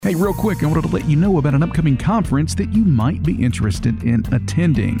Hey, real quick, I wanted to let you know about an upcoming conference that you might be interested in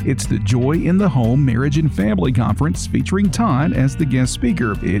attending. It's the Joy in the Home Marriage and Family Conference featuring Todd as the guest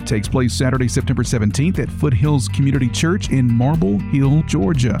speaker. It takes place Saturday, September 17th at Foothills Community Church in Marble Hill,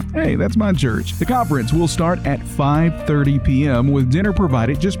 Georgia. Hey, that's my church. The conference will start at 5:30 p.m. with dinner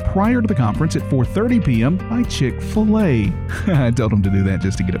provided just prior to the conference at 4:30 p.m. by Chick-fil-A. I told him to do that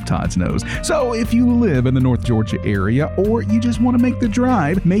just to get up Todd's nose. So if you live in the North Georgia area or you just want to make the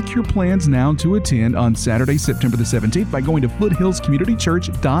drive, make your plans now to attend on Saturday, September the 17th by going to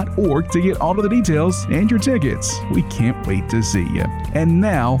foothillscommunitychurch.org to get all of the details and your tickets. We can't wait to see you. And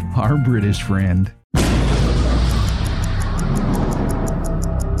now, our British friend.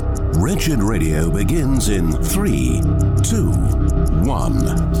 Wretched Radio begins in 3, 2,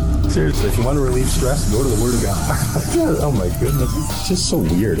 1. Seriously, if you want to relieve stress, go to the Word of God. Oh my goodness. It's just so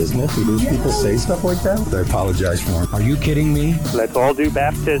weird, isn't it? To hear people say stuff like that. I apologize for it. Are you kidding me? Let's all do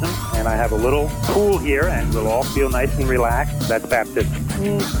baptism, and I have a little pool here, and we'll all feel nice and relaxed. That's baptism.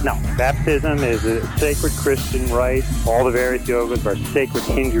 No, baptism is a sacred Christian rite. All the various yogas are sacred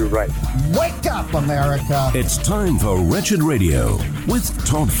Hindu rites. Wake up, America! It's time for Wretched Radio with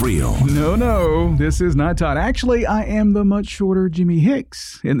Todd Friel. No, this is not Todd. Actually, I am the much shorter Jimmy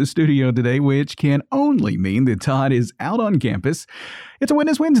Hicks in the studio today, which can only mean that Todd is out on campus. It's a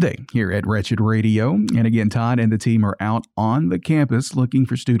Witness Wednesday here at Wretched Radio. And again, Todd and the team are out on the campus looking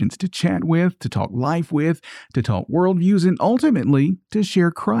for students to chat with, to talk life with, to talk worldviews, and ultimately to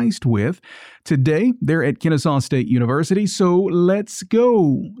share Christ with. Today, they're at Kennesaw State University, so let's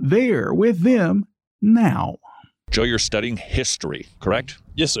go there with them now. Joe, you're studying history, correct?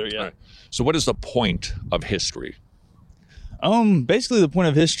 Yes, sir, yeah. Right. So what is the point of history? Basically the point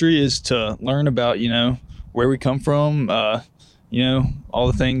of history is to learn about, where we come from, all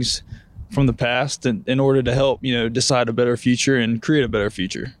the things from the past in order to help, decide a better future and create a better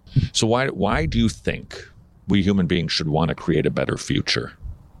future. So why do you think we human beings should want to create a better future?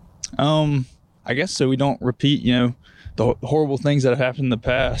 I guess so we don't repeat, the horrible things that have happened in the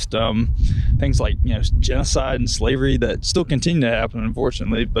past, things like, genocide and slavery that still continue to happen,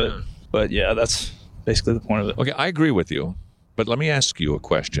 unfortunately. But yeah, that's basically the point of it. Okay, I agree with you. But let me ask you a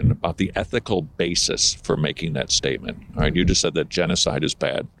question about the ethical basis for making that statement. All right, you just said that genocide is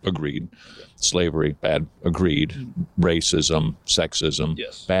bad. Agreed. Slavery, bad. Agreed. Racism, sexism,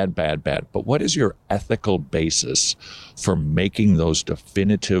 yes. Bad. But what is your ethical basis for making those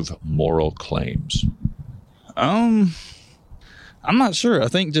definitive moral claims? I'm not sure. I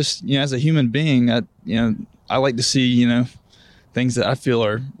think just, as a human being, I like to see, things that I feel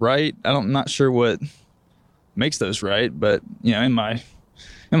are right. I'm not sure what makes those right, but in my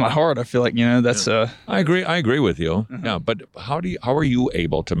heart I feel like that's I agree with you. Yeah, but how are you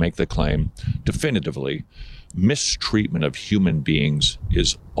able to make the claim definitively mistreatment of human beings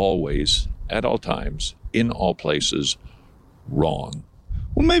is always, at all times, in all places, wrong?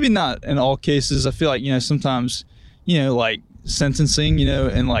 Well, maybe not in all cases. I feel like sometimes like sentencing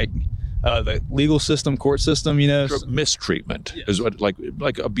and like the legal system, court system, mistreatment yeah. is what, like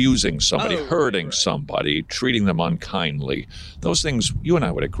abusing somebody, hurting right. somebody, treating them unkindly. Those things, you and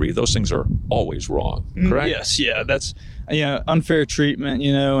I would agree, those things are always wrong, correct? Yes, yeah, that's unfair treatment,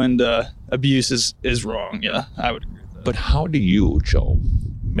 and abuse is wrong. Yeah, I would agree with that. But how do you, Joe,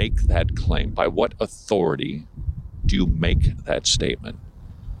 make that claim? By what authority do you make that statement?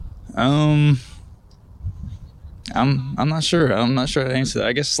 I'm not sure. I'm not sure how to answer that.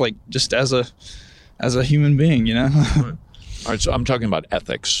 I guess like just as a human being, All right, so I'm talking about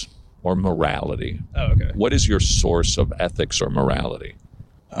ethics or morality. Oh, okay. What is your source of ethics or morality?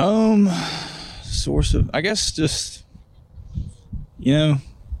 Source of, I guess just, I'm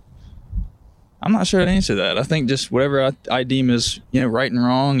not sure how to answer that. I think just whatever I deem as, right and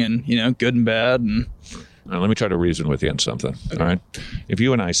wrong and, good and bad. And Now, let me try to reason with you on something. Okay. All right. If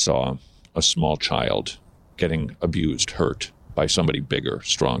you and I saw a small child getting abused, hurt by somebody bigger,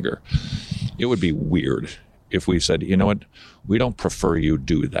 stronger, it would be weird if we said, you know what, we don't prefer you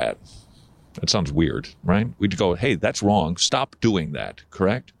do that. That sounds weird, right? We'd go, hey, that's wrong. Stop doing that.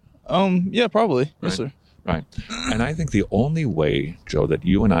 Correct? Yeah, probably. Right? Yes, sir. Right. And I think the only way, Joe, that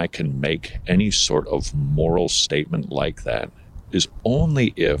you and I can make any sort of moral statement like that is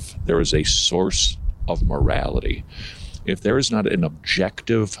only if there is a source of morality. If there is not an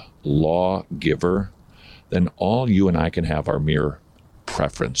objective lawgiver, then all you and I can have are mere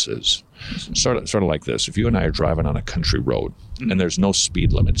preferences. Sort of like this. If you and I are driving on a country road and there's no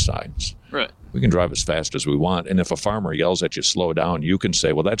speed limit signs, right, we can drive as fast as we want. And if a farmer yells at you, slow down, you can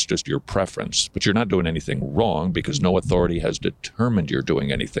say, well, that's just your preference. But you're not doing anything wrong because no authority has determined you're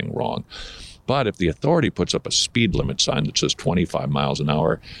doing anything wrong. But if the authority puts up a speed limit sign that says 25 miles an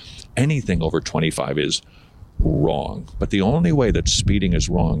hour, anything over 25 is wrong. But the only way that speeding is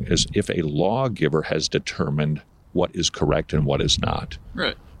wrong is if a lawgiver has determined what is correct and what is not.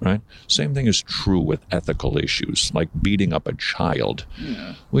 Right. Right? Same thing is true with ethical issues, like beating up a child.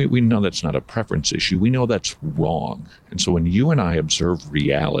 Yeah. We know that's not a preference issue. We know that's wrong. And so when you and I observe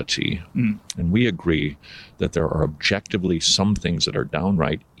reality, and we agree that there are objectively some things that are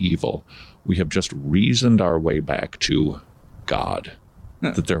downright evil, we have just reasoned our way back to God.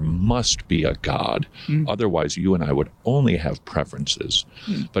 That there must be a God. Otherwise, you and I would only have preferences.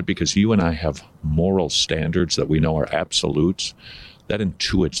 But because you and I have moral standards that we know are absolutes, that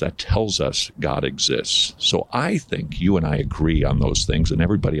intuits, that tells us God exists. So I think you and I agree on those things, and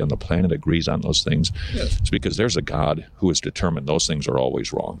everybody on the planet agrees on those things. Yes. It's because there's a God who is determined those things are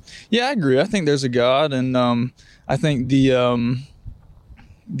always wrong. Yeah, I agree. I think there's a God, and I think the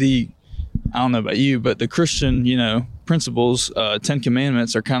I don't know about you, but the Christian, principles, 10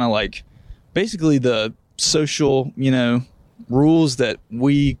 Commandments are kind of like basically the social, rules that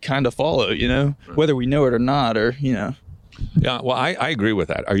we kind of follow, whether we know it or not, or, Yeah, well, I agree with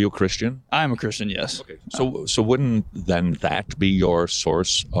that. Are you a Christian? I'm a Christian, yes. Okay. So wouldn't then that be your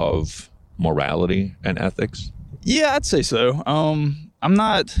source of morality and ethics? Yeah, I'd say so. I'm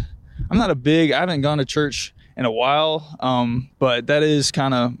not a big, I haven't gone to church in a while, but that is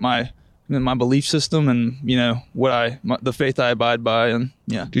kind of my belief system and, the faith I abide by. And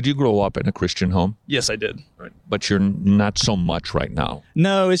yeah. Did you grow up in a Christian home? Yes, I did. Right. But you're not so much right now.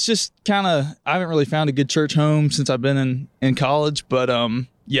 No, it's just kind of, I haven't really found a good church home since I've been in college. But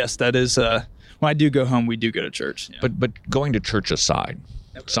yes, that is, when I do go home, we do go to church. Yeah. But going to church aside,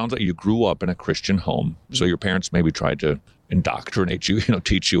 it sounds like you grew up in a Christian home. So your parents maybe tried to indoctrinate you,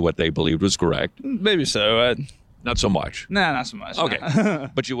 teach you what they believed was correct. Maybe so. Not so much. Nah, not so much. Okay. Nah.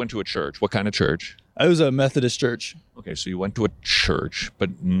 But you went to a church. What kind of church? It was a Methodist church. Okay, so you went to a church,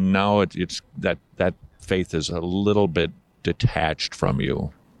 but now it's that faith is a little bit detached from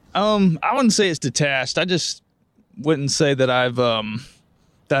you. I wouldn't say it's detached. I just wouldn't say that I've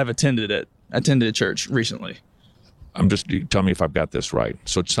attended it. I attended a church recently. Tell me if I've got this right.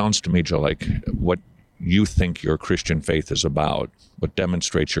 So it sounds to me, Joe, like what you think your Christian faith is about, what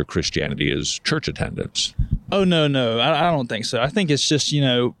demonstrates your Christianity is church attendance. Oh, no. I don't think so. I think it's just,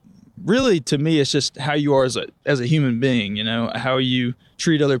 really to me, it's just how you are as a human being, how you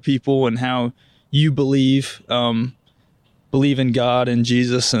treat other people and how you believe in God and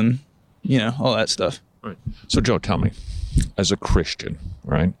Jesus and, all that stuff. Right. So, Joe, tell me, as a Christian,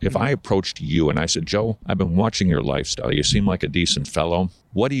 right, if I approached you and I said, Joe, I've been watching your lifestyle. You seem like a decent fellow.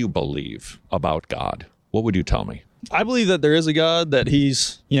 What do you believe about God? What would you tell me? I believe that there is a God, that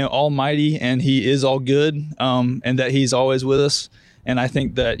he's, almighty and he is all good, and that he's always with us. And I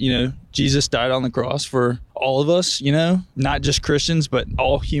think that, Jesus died on the cross for all of us, not just Christians, but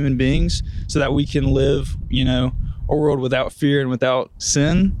all human beings, so that we can live, a world without fear and without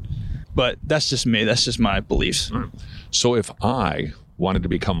sin. But that's just me. That's just my beliefs. So if I wanted to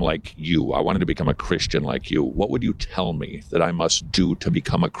become like you, I wanted to become a Christian like you, what would you tell me that I must do to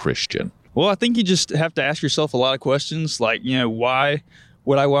become a Christian? Well, I think you just have to ask yourself a lot of questions like, why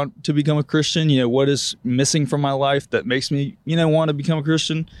would I want to become a Christian? What is missing from my life that makes me, want to become a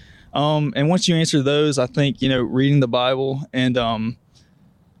Christian? And once you answer those, I think, reading the Bible and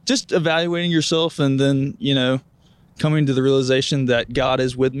just evaluating yourself and then, coming to the realization that God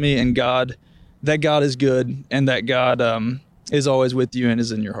is with me and that God is good and that God is always with you and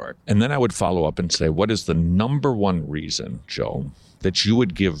is in your heart. And then I would follow up and say, what is the number one reason, Joe, that you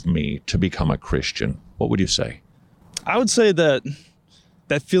would give me to become a Christian? What would you say? I would say that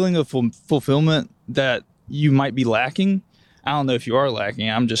feeling of fulfillment that you might be lacking. I don't know if you are lacking.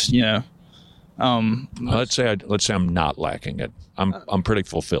 I'm just, let's say I'm not lacking it. I'm pretty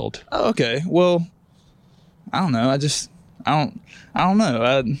fulfilled. Oh, okay. Well, I don't know. I don't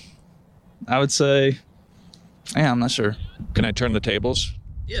know. I would say, yeah, I'm not sure. Can I turn the tables?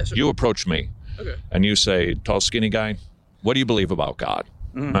 Yeah, sure. You approach me. Okay. And you say, tall, skinny guy, what do you believe about God?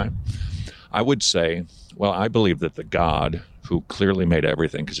 Mm-hmm. Right. I would say, well, I believe that the God who clearly made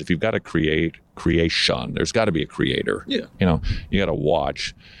everything, because if you've got to create creation, there's got to be a creator. Yeah. You got a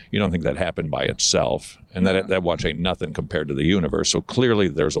watch. You don't think that happened by itself. And that watch ain't nothing compared to the universe. So clearly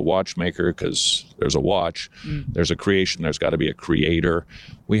there's a watchmaker because there's a watch. There's a creation. There's got to be a creator.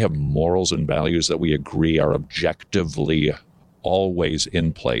 We have morals and values that we agree are objectively always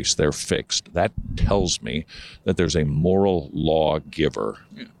in place. They're fixed. That tells me that there's a moral lawgiver,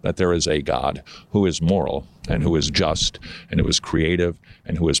 that there is a God who is moral and who is just and who is creative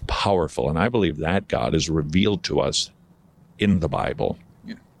and who is powerful. And I believe that God is revealed to us in the Bible.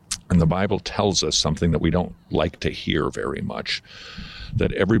 And the Bible tells us something that we don't like to hear very much,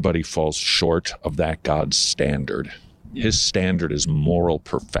 that everybody falls short of that God's standard. His standard is moral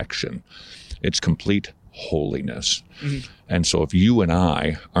perfection. It's complete holiness. Mm-hmm. And so if you and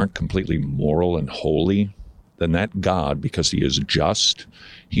I aren't completely moral and holy, then that God, because he is just,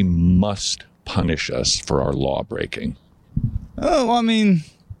 he must punish us for our law breaking. Oh, I mean,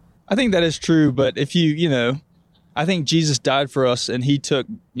 I think that is true. But if I think Jesus died for us and he took,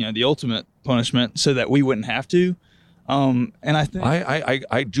 the ultimate punishment so that we wouldn't have to. And I think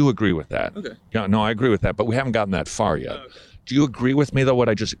I do agree with that. Okay. Yeah, no, I agree with that, but we haven't gotten that far yet. Oh, okay. Do you agree with me, though,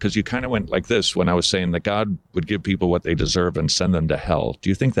 because you kind of went like this when I was saying that God would give people what they deserve and send them to hell. Do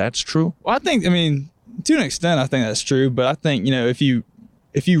you think that's true? Well, to an extent, I think that's true. But I think, if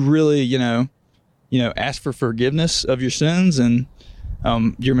you really, ask for forgiveness of your sins and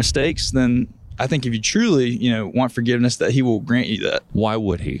your mistakes, then I think if you truly, want forgiveness, that he will grant you that. Why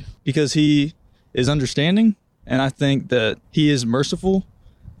would he? Because he is understanding, and I think that he is merciful,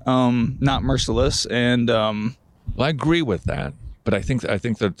 not merciless, and Well, I agree with that, but I think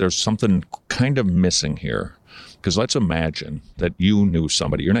that there's something kind of missing here. Because let's imagine that you knew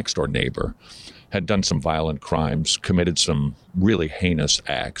somebody, your next door neighbor, had done some violent crimes, committed some really heinous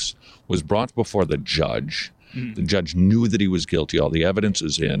acts, was brought before the judge. Mm. The judge knew that he was guilty. All the evidence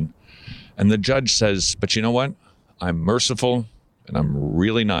is in. And the judge says, but you know what? I'm merciful and I'm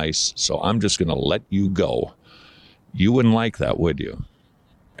really nice, so I'm just going to let you go. You wouldn't like that, would you?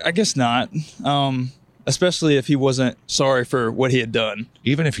 I guess not. Especially if he wasn't sorry for what he had done.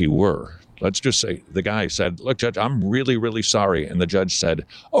 Even if he were, let's just say the guy said, look, Judge, I'm really, really sorry. And the judge said,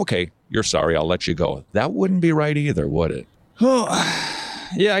 okay, you're sorry, I'll let you go. That wouldn't be right either, would it? Well,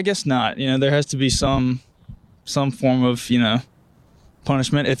 yeah, I guess not. There has to be some form of,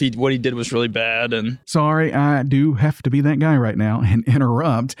 punishment if what he did was really bad. And sorry, I do have to be that guy right now and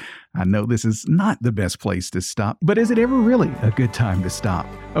interrupt. I know this is not the best place to stop, but is it ever really a good time to stop?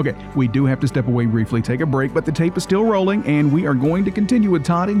 Okay, we do have to step away briefly, take a break, but the tape is still rolling, and we are going to continue with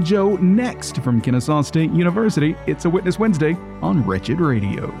Todd and Joe next from Kennesaw State University. It's a Witness Wednesday on Wretched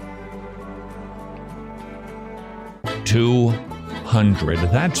Radio. 200.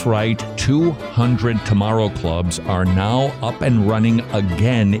 That's right. 200 Tomorrow Clubs are now up and running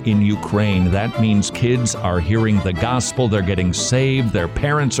again in Ukraine. That means kids are hearing the gospel. They're getting saved. Their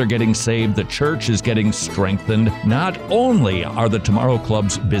parents are getting saved. The church is getting strengthened. Not only are the Tomorrow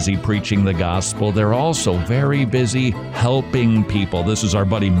Clubs busy preaching the gospel, they're also very busy helping people. This is our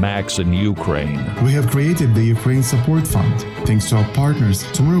buddy Max in Ukraine. We have created the Ukraine Support Fund. Thanks to our partners,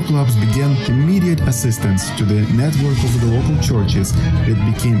 Tomorrow Clubs began immediate assistance to the network of the local churches. It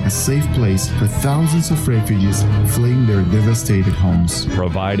became a safe place for thousands of refugees fleeing their devastated homes.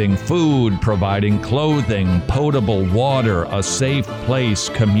 Providing food, providing clothing, potable water, a safe place,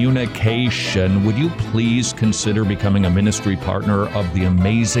 communication. Would you please consider becoming a ministry partner of the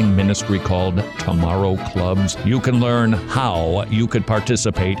amazing ministry called Tomorrow Clubs? You can learn how you could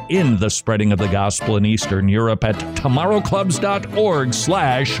participate in the spreading of the gospel in Eastern Europe at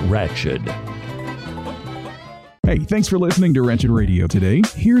tomorrowclubs.org/wretched. Hey, thanks for listening to Wretched Radio today.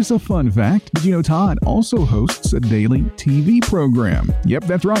 Here's a fun fact. Did you know Todd also hosts a daily TV program? Yep,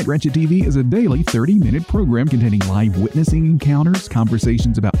 that's right. Wretched TV is a daily 30-minute program containing live witnessing encounters,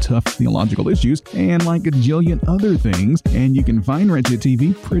 conversations about tough theological issues, and like a jillion other things. And you can find Wretched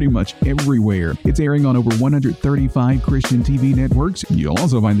TV pretty much everywhere. It's airing on over 135 Christian TV networks. You'll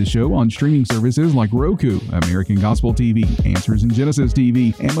also find the show on streaming services like Roku, American Gospel TV, Answers in Genesis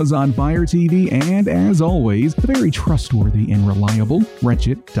TV, Amazon Fire TV, and as always, the very trustworthy and reliable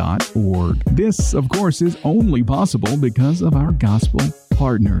Wretched.org. This, of course, is only possible because of our gospel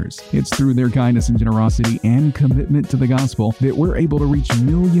partners. It's through their kindness and generosity and commitment to the gospel that we're able to reach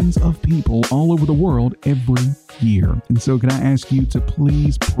millions of people all over the world every year. And so can I ask you to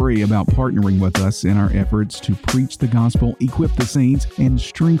please pray about partnering with us in our efforts to preach the gospel, equip the saints, and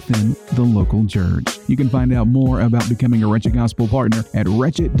strengthen the local church. You can find out more about becoming a Wretched Gospel partner at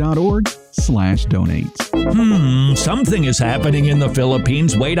wretched.org/donate. Something is happening in the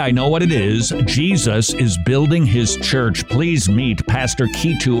Philippines. Wait, I know what it is. Jesus is building his church. Please meet Pastor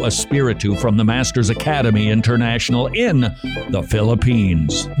Kitu Espiritu from the Masters Academy International in the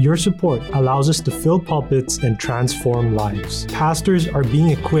Philippines. Your support allows us to fill pulpits and transform lives. Pastors are being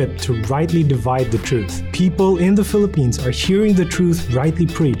equipped to rightly divide the truth. People in the Philippines are hearing the truth rightly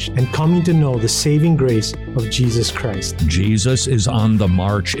preached and coming to know the saving grace of Jesus Christ. Jesus is on the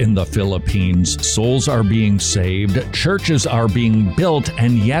march in the Philippines. Souls are being saved, churches are being built,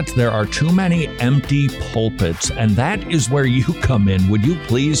 and yet there are too many empty pulpits. And that is where you come in. Would you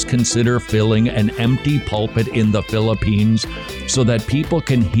please consider filling an empty pulpit in the Philippines so that people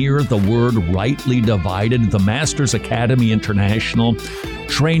can hear the word rightly divided? The Masters Academy International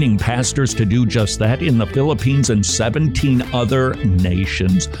training pastors to do just that in the Philippines and 17 other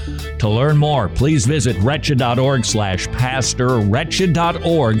nations. To learn more, please visit wretched.org/pastor,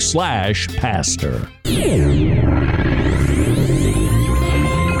 wretched.org/pastor.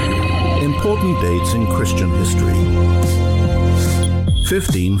 Important dates in Christian history.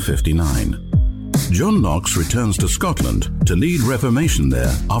 1559. John Knox returns to Scotland to lead Reformation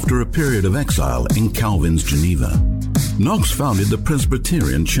there after a period of exile in Calvin's Geneva. Knox founded the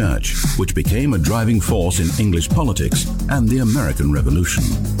Presbyterian Church, which became a driving force in English politics and the American Revolution.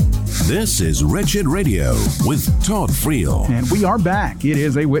 This is Wretched Radio with Todd Friel. And we are back. It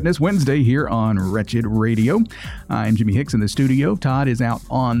is a Witness Wednesday here on Wretched Radio. I'm Jimmy Hicks in the studio. Todd is out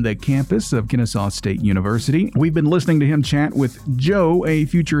on the campus of Kennesaw State University. We've been listening to him chat with Joe, a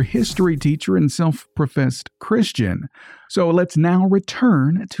future history teacher and self-professed Christian. So let's now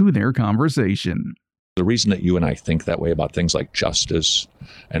return to their conversation. The reason that you and I think that way about things like justice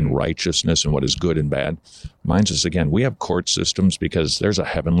and righteousness and what is good and bad reminds us, again, we have court systems because there's a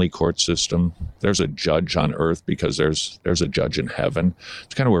heavenly court system. There's a judge on earth because there's a judge in heaven.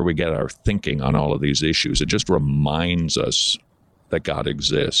 It's kind of where we get our thinking on all of these issues. It just reminds us that God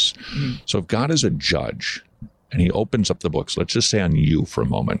exists. Mm-hmm. So if God is a judge and he opens up the books, let's just say on you for a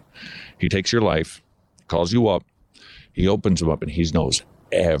moment, he takes your life, calls you up, he opens them up and he knows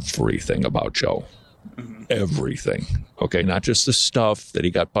everything about Joe. Mm-hmm. Everything. Okay, not just the stuff that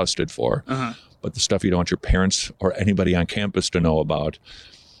he got busted for, but the stuff you don't want your parents or anybody on campus to know about.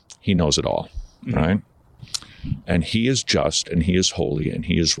 He knows it all, right? And he is just, and he is holy, and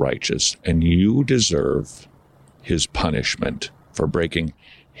he is righteous, and you deserve his punishment for breaking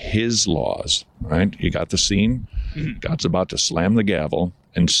his laws, right? You got the scene? God's about to slam the gavel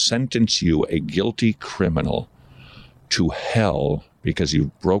and sentence you, a guilty criminal, to hell because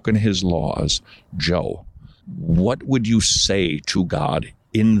you've broken his laws. Joe, what would you say to God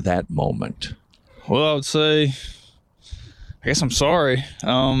in that moment? Well, I would say, I guess I'm sorry.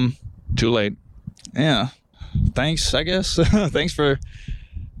 Too late. Yeah. Thanks, I guess. Thanks for,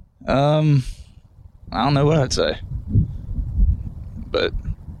 I don't know what I'd say. But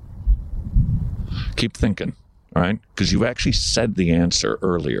keep thinking, all right? Because you actually said the answer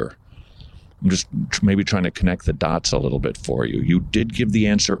earlier. I'm just maybe trying to connect the dots a little bit for you. You did give the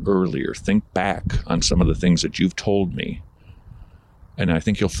answer earlier. Think back on some of the things that you've told me, and I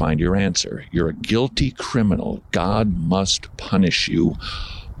think you'll find your answer. You're a guilty criminal. God must punish you.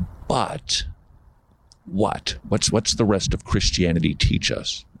 But what? What's the rest of Christianity teach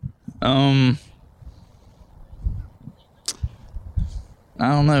us? I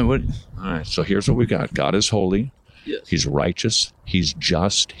don't know. What? All right, so here's what we got. God is holy. Yes. He's righteous. He's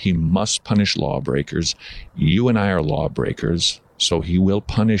just. He must punish lawbreakers. You and I are lawbreakers, so he will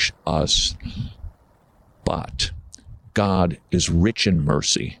punish us. But God is rich in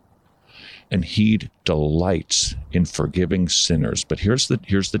mercy, and he delights in forgiving sinners. But here's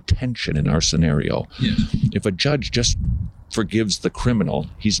the tension in our scenario. Yes. If a judge just forgives the criminal,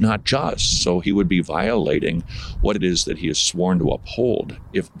 he's not just, so he would be violating what it is that he has sworn to uphold.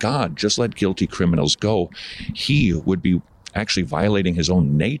 If God just let guilty criminals go, he would be actually violating his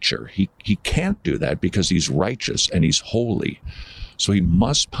own nature. He can't do that because he's righteous and he's holy. So he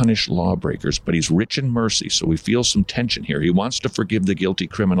must punish lawbreakers, but he's rich in mercy, so we feel some tension here. He wants to forgive the guilty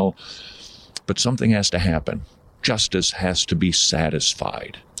criminal, but something has to happen. Justice has to be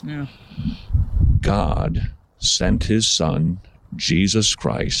satisfied. Yeah. God sent his son, Jesus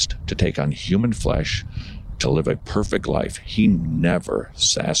Christ, to take on human flesh, to live a perfect life. He never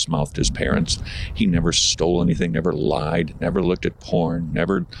sass-mouthed his parents. He never stole anything, never lied, never looked at porn,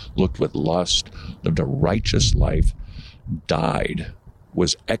 never looked with lust, lived a righteous life, died,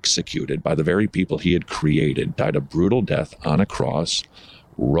 was executed by the very people he had created, died a brutal death on a cross,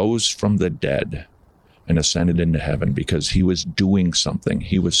 rose from the dead, and ascended into heaven because he was doing something.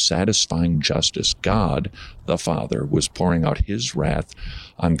 He was satisfying justice. God, the Father, was pouring out his wrath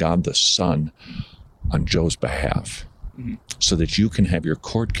on God, the Son, on Joe's behalf, so that you can have your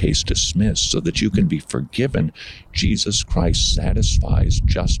court case dismissed, so that you can be forgiven. Jesus Christ satisfies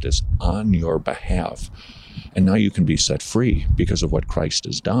justice on your behalf. And now you can be set free because of what Christ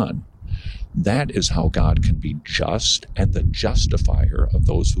has done. That is how God can be just and the justifier of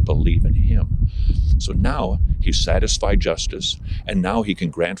those who believe in him. So now he's satisfied justice, and now he can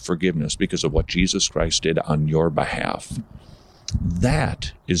grant forgiveness because of what Jesus Christ did on your behalf.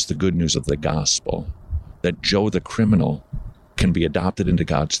 That is the good news of the gospel, that Joe the criminal can be adopted into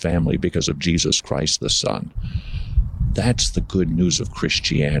God's family because of Jesus Christ the Son. That's the good news of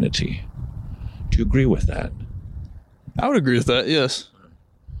Christianity. Do you agree with that? I would agree with that, yes.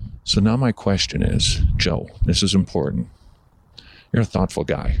 So now my question is, Joe, this is important. You're a thoughtful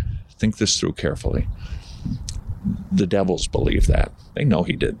guy. Think this through carefully. The devils believe that. They know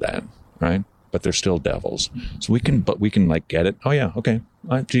he did that, right? But they're still devils. So we can like get it. Oh yeah, okay.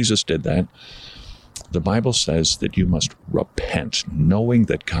 Jesus did that. The Bible says that you must repent, knowing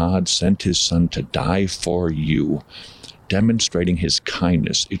that God sent his Son to die for you, demonstrating his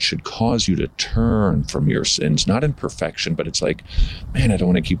kindness. It should cause you to turn from your sins, not in perfection, but it's like, man, I don't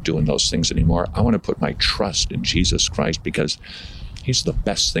want to keep doing those things anymore. I want to put my trust in Jesus Christ because he's the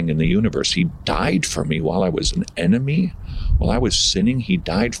best thing in the universe. He died for me while I was an enemy. While I was sinning, he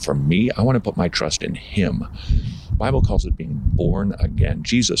died for me. I want to put my trust in him. The Bible calls it being born again.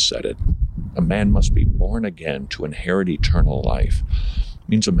 Jesus said it. A man must be born again to inherit eternal life. It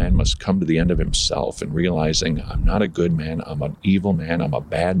means a man must come to the end of himself and realizing, I'm not a good man, I'm an evil man, I'm a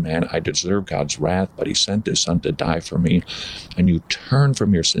bad man, I deserve God's wrath, but he sent his Son to die for me. And you turn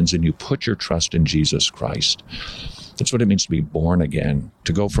from your sins and you put your trust in Jesus Christ. That's what it means to be born again,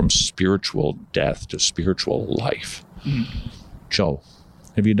 to go from spiritual death to spiritual life. Joe,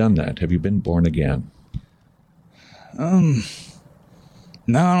 have you done that? Have you been born again?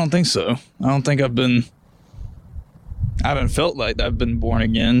 No, I don't think so. I don't think I haven't felt like I've been born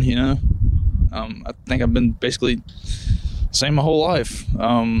again, you know? I think I've been basically the same my whole life.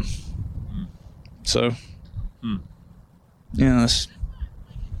 So, yeah,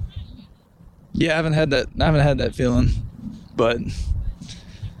 I haven't had that feeling, but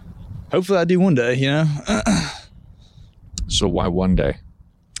hopefully I do one day, you know? So why one day?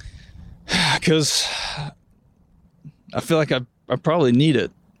 Because I feel like I probably need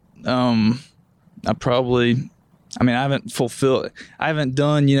it. I haven't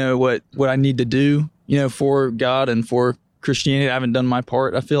done, you know, what I need to do, you know, for God and for Christianity. I haven't done my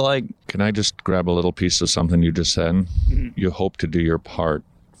part, I feel like. Can I just grab a little piece of something you just said? Mm-hmm. You hope to do your part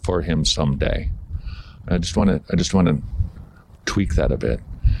for him someday. I just want to tweak that a bit.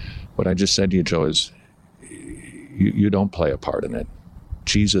 What I just said to you, Joe, is you don't play a part in it.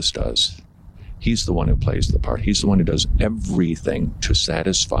 Jesus does. He's the one who plays the part. He's the one who does everything to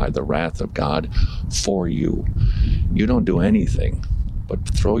satisfy the wrath of God for you. You don't do anything but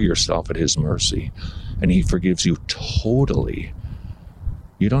throw yourself at his mercy, and he forgives you totally.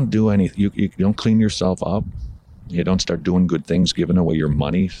 You don't do anything. You don't clean yourself up. You don't start doing good things, giving away your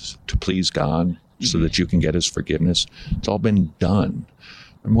money to please God so that you can get his forgiveness. It's all been done.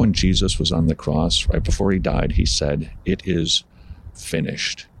 Remember when Jesus was on the cross, right before he died, he said, "It is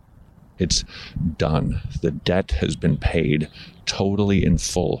finished." It's done. The debt has been paid totally in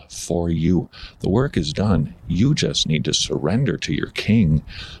full for you. The work is done. You just need to surrender to your King,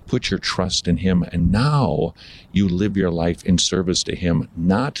 put your trust in him, and now you live your life in service to him,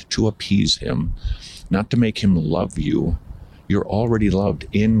 not to appease him, not to make him love you. You're already loved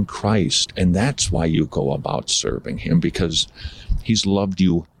in Christ, and that's why you go about serving him, because he's loved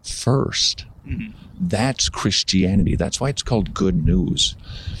you first. Mm-hmm. That's Christianity. That's why it's called good news.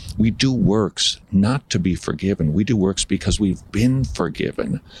 We do works not to be forgiven. We do works because we've been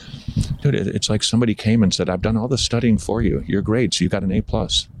forgiven. Dude, it's like somebody came and said, I've done all the studying for you. You're great, so you got an A+.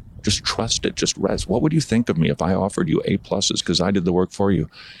 Just trust it. Just rest. What would you think of me if I offered you A+ because I did the work for you?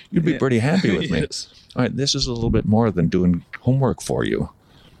 You'd be pretty happy with me. Yes. All right, this is a little bit more than doing homework for you.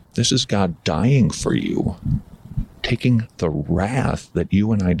 This is God dying for you, taking the wrath that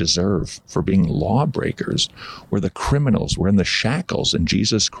you and I deserve for being lawbreakers. We're the criminals. We're in the shackles, and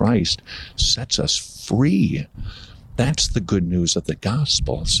Jesus Christ sets us free. That's the good news of the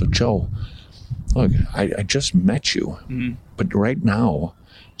gospel. So, Joe, look, I just met you, but right now,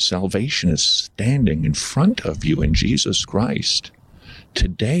 salvation is standing in front of you in Jesus Christ.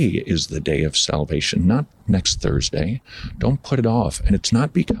 Today is the day of salvation, not next Thursday. Don't put it off. And it's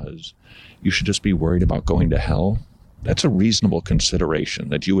not because you should just be worried about going to hell. That's a reasonable consideration,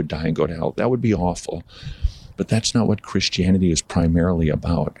 that you would die and go to hell. That would be awful. But that's not what Christianity is primarily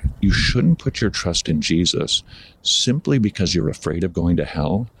about. You shouldn't put your trust in Jesus simply because you're afraid of going to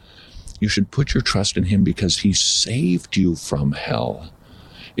hell. You should put your trust in him because he saved you from hell.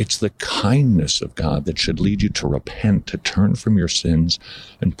 It's the kindness of God that should lead you to repent, to turn from your sins,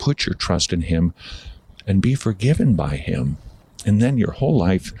 and put your trust in him and be forgiven by him. And then your whole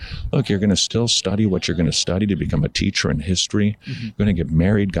life, look, you're going to still study what you're going to study to become a teacher in history. Mm-hmm. You're going to get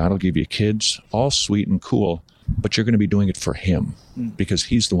married. God will give you kids, all sweet and cool. But you're going to be doing it for him because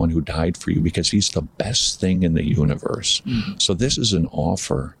he's the one who died for you, because he's the best thing in the universe. Mm-hmm. So this is an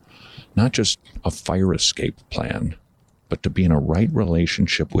offer, not just a fire escape plan, but to be in a right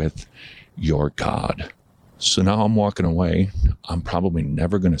relationship with your God. So now I'm walking away. I'm probably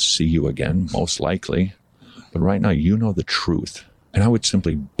never going to see you again, most likely. But right now, you know the truth. And I would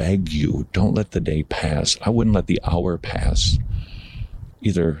simply beg you, don't let the day pass. I wouldn't let the hour pass.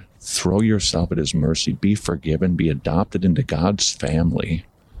 Either throw yourself at his mercy, be forgiven, be adopted into God's family,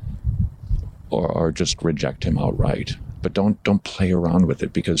 or just reject him outright. But don't play around with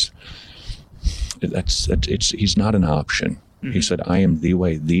it, because he's not an option. Mm-hmm. He said, I am the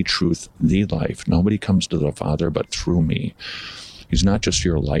way, the truth, the life. Nobody comes to the Father but through me. He's not just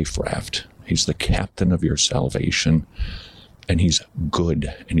your life raft. He's the captain of your salvation, and he's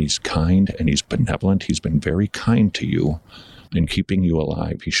good, and he's kind, and he's benevolent. He's been very kind to you in keeping you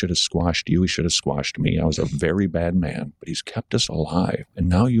alive. He should have squashed you. He should have squashed me. I was a very bad man, but he's kept us alive. And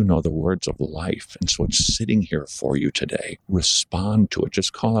now you know the words of life. And so it's sitting here for you today. Respond to it.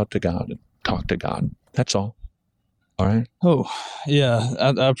 Just call out to God and talk to God. That's all. All right? Oh, yeah.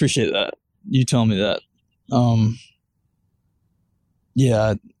 I appreciate that. You telling me that.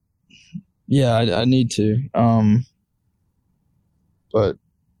 Yeah, I need to. But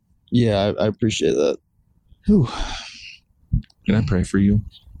yeah, I appreciate that. Whew. Can I pray for you?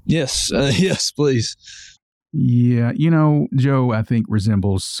 Yes. Yes, please. Yeah, Joe, I think,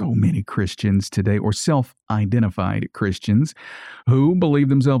 resembles so many Christians today, or self-identified Christians, who believe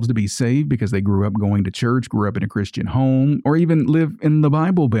themselves to be saved because they grew up going to church, grew up in a Christian home, or even live in the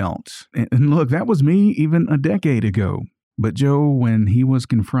Bible Belt. And look, that was me even a decade ago. But Joe, when he was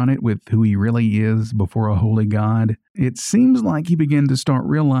confronted with who he really is before a holy God, it seems like he began to start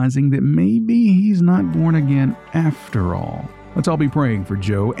realizing that maybe he's not born again after all. Let's all be praying for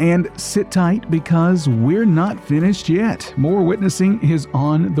Joe, and sit tight because we're not finished yet. More witnessing is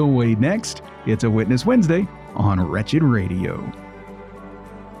on the way next. It's a Witness Wednesday on Wretched Radio.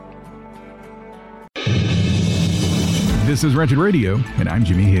 This is Wretched Radio, and I'm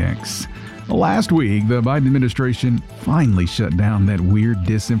Jimmy Hicks. Last week, the Biden administration finally shut down that weird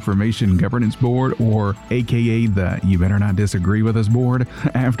Disinformation Governance Board, or AKA the You Better Not Disagree With Us Board,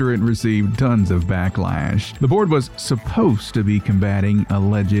 after it received tons of backlash. The board was supposed to be combating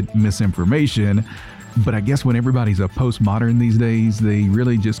alleged misinformation, but I guess when everybody's a postmodern these days, they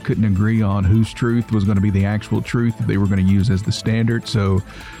really just couldn't agree on whose truth was going to be the actual truth that they were going to use as the standard, so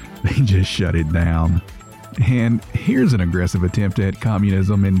they just shut it down. And here's an aggressive attempt at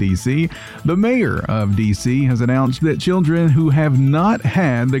communism in D.C. The mayor of D.C. has announced that children who have not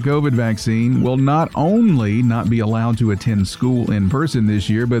had the COVID vaccine will not only not be allowed to attend school in person this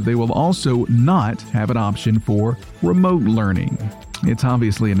year, but they will also not have an option for remote learning. It's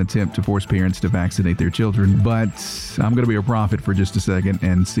obviously an attempt to force parents to vaccinate their children, but I'm going to be a prophet for just a second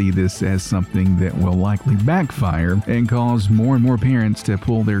and see this as something that will likely backfire and cause more and more parents to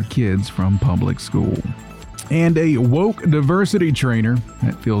pull their kids from public school. And a woke diversity trainer,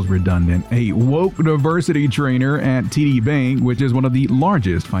 that feels redundant, a woke diversity trainer at TD Bank, which is one of the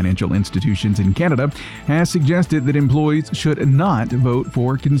largest financial institutions in Canada, has suggested that employees should not vote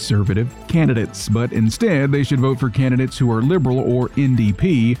for conservative candidates, but instead they should vote for candidates who are liberal or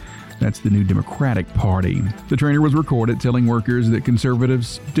NDP. That's the New Democratic Party. The trainer was recorded telling workers that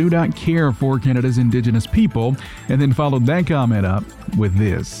conservatives do not care for Canada's Indigenous people, and then followed that comment up with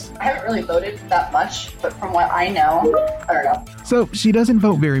this. I haven't really voted that much, but from what I know, I don't know. So she doesn't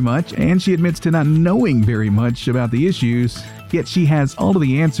vote very much, and she admits to not knowing very much about the issues, yet she has all of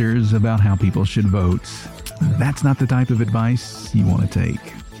the answers about how people should vote. That's not the type of advice you want to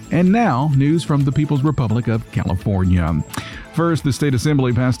take. And now, news from the People's Republic of California. First, the state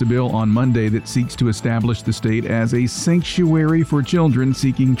assembly passed a bill on Monday that seeks to establish the state as a sanctuary for children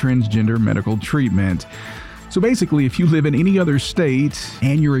seeking transgender medical treatment. So basically, if you live in any other state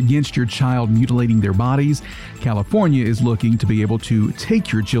and you're against your child mutilating their bodies, California is looking to be able to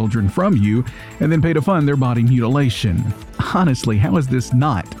take your children from you and then pay to fund their body mutilation. Honestly, how is this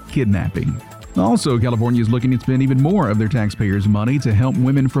not kidnapping? Also, California is looking to spend even more of their taxpayers' money to help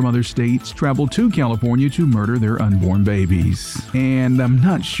women from other states travel to California to murder their unborn babies. And I'm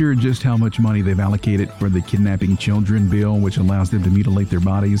not sure just how much money they've allocated for the Kidnapping Children bill, which allows them to mutilate their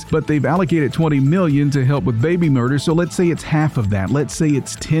bodies, but they've allocated $20 million to help with baby murder, so let's say it's half of that. Let's say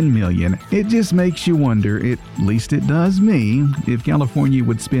it's $10 million. It just makes you wonder, at least it does me, if California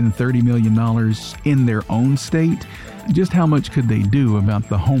would spend $30 million in their own state, just how much could they do about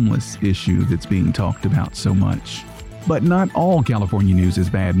the homeless issue that's being talked about so much? But not all California news is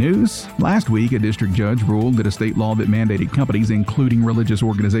bad news. Last week, a district judge ruled that a state law that mandated companies, including religious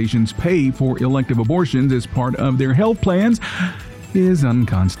organizations, pay for elective abortions as part of their health plans is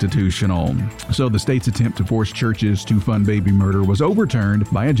unconstitutional. So the state's attempt to force churches to fund baby murder was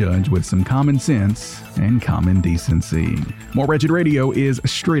overturned by a judge with some common sense and common decency. More Wretched Radio is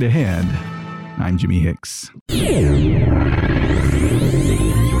straight ahead. I'm Jimmy Hicks.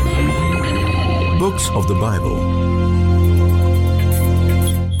 Books of the Bible.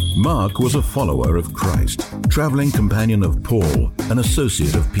 Mark was a follower of Christ, traveling companion of Paul, an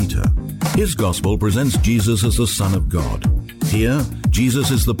associate of Peter. His gospel presents Jesus as the Son of God. Here,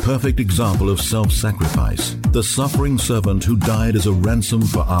 Jesus is the perfect example of self-sacrifice, the suffering servant who died as a ransom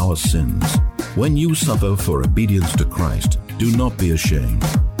for our sins. When you suffer for obedience to Christ, do not be ashamed,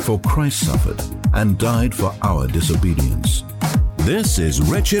 for Christ suffered and died for our disobedience. This is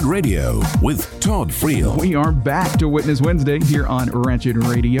Wretched Radio with Todd Friel. We are back to Witness Wednesday here on Wretched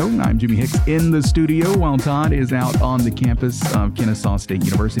Radio. I'm Jimmy Hicks in the studio while Todd is out on the campus of Kennesaw State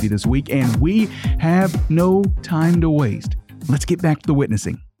University this week, and we have no time to waste. Let's get back to the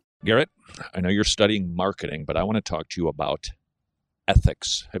witnessing. Garrett, I know you're studying marketing, but I want to talk to you about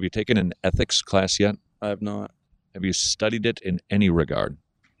ethics. Have you taken an ethics class yet? I have not. Have you studied it in any regard?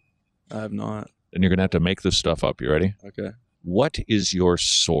 I have not. Then you're going to have to make this stuff up. You ready? Okay. What is your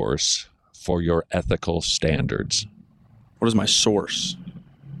source for your ethical standards? What is my source?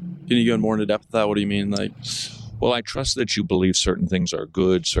 Can you go more into depth with that? What do you mean? Well, I trust that you believe certain things are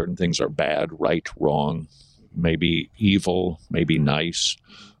good, certain things are bad, right, wrong, maybe evil, maybe nice.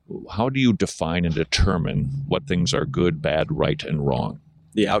 How do you define and determine what things are good, bad, right, and wrong?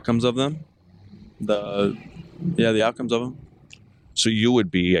 The outcomes of them? The outcomes of them. So you would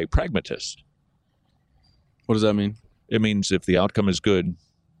be a pragmatist. What does that mean? It means if the outcome is good,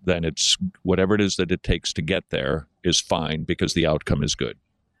 then it's whatever it is that it takes to get there is fine because the outcome is good.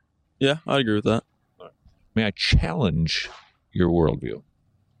 Yeah, I'd agree with that. May I challenge your worldview?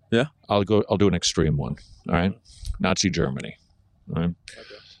 Yeah. I'll do an extreme one. All right. Nazi Germany. All right. Okay.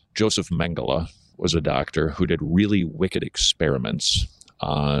 Joseph Mengele was a doctor who did really wicked experiments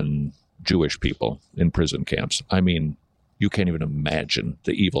on Jewish people in prison camps. I mean, you can't even imagine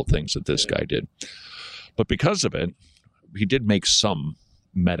the evil things that this guy did. But because of it, he did make some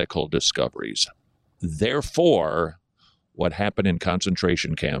medical discoveries. Therefore, what happened in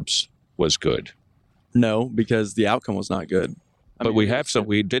concentration camps was good. No, because the outcome was not good. But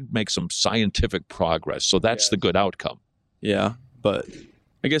we did make some scientific progress, so that's the good outcome. Yeah, but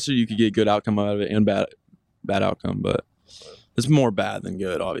I guess you could get good outcome out of it and bad outcome, but it's more bad than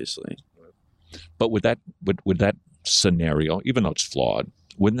good, obviously. But with that scenario, even though it's flawed,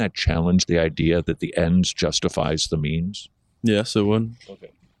 wouldn't that challenge the idea that the ends justifies the means? Yes, it would. Okay.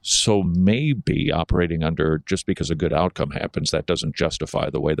 So maybe operating under just because a good outcome happens, that doesn't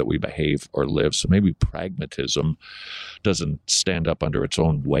justify the way that we behave or live. So maybe pragmatism doesn't stand up under its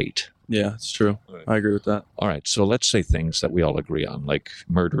own weight. Yeah, it's true. Right. I agree with that. All right. So let's say things that we all agree on, like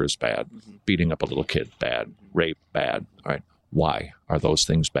murder is bad, beating up a little kid, bad, rape, bad. All right. Why are those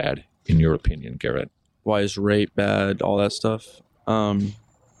things bad, in your opinion, Garrett? Why is rape bad? All that stuff.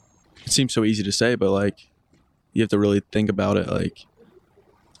 It seems so easy to say, but you have to really think about it.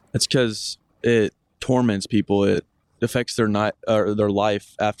 It's because it torments people. It affects their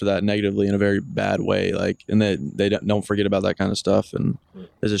life after that negatively in a very bad way. And they don't forget about that kind of stuff, and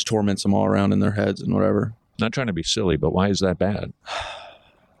it just torments them all around in their heads and whatever. Not trying to be silly, but why is that bad?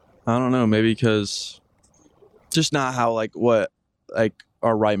 I don't know. Maybe because just not how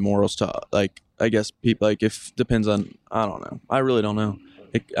our right morals to I guess people if depends on, I don't know. I really don't know.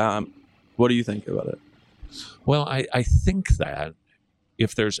 What do you think about it? Well, I think that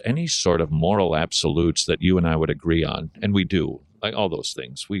if there's any sort of moral absolutes that you and I would agree on, and we do, like all those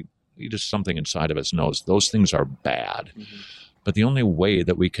things, we just something inside of us knows those things are bad. Mm-hmm. But the only way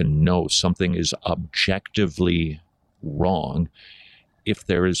that we can know something is objectively wrong if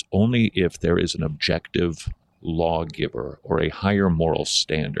there is an objective lawgiver or a higher moral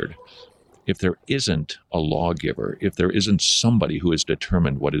standard. If there isn't a lawgiver, if there isn't somebody who has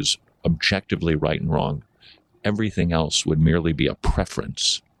determined what is objectively right and wrong, everything else would merely be a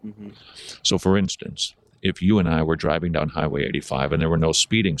preference. Mm-hmm. So, for instance, if you and I were driving down Highway 85 and there were no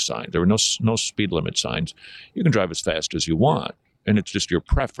speeding signs, there were no speed limit signs, you can drive as fast as you want, and it's just your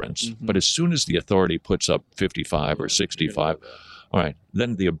preference. Mm-hmm. But as soon as the authority puts up 55 or 65, all right,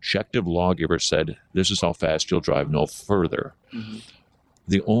 then the objective lawgiver said, this is how fast you'll drive, no further. Mm-hmm.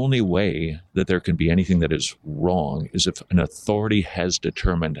 The only way that there can be anything that is wrong is if an authority has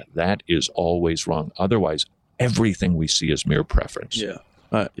determined that is always wrong. Otherwise, everything we see is mere preference. Yeah.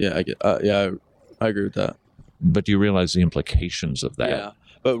 I agree with that. But do you realize the implications of that? Yeah,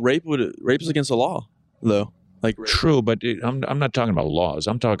 but rape is against the law, though. Like true, but I'm not talking about laws.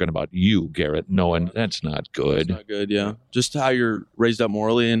 I'm talking about you, Garrett, knowing that's not good. It's not good, yeah. Just how you're raised up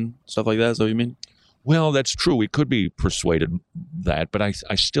morally and stuff like that. Is that what you mean? Well, that's true. We could be persuaded that, but I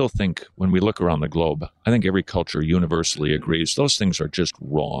still think when we look around the globe, I think every culture universally agrees those things are just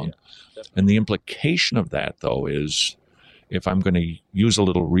wrong. Yeah, and the implication of that, though, is if I'm going to use a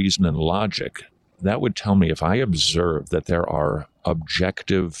little reason and logic, that would tell me if I observe that there are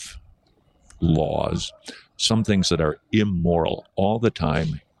objective laws, some things that are immoral all the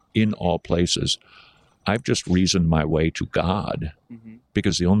time, in all places, I've just reasoned my way to God. Mm-hmm.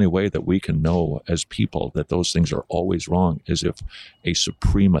 Because the only way that we can know as people that those things are always wrong is if a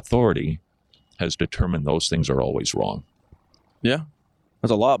supreme authority has determined those things are always wrong. Yeah,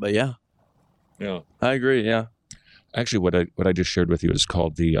 that's a lot, but yeah. Yeah, I agree. Yeah. Actually, what I just shared with you is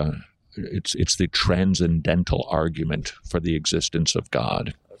called the it's the transcendental argument for the existence of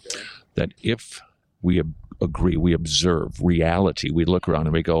God. Okay. That if we agree, we observe reality, we look around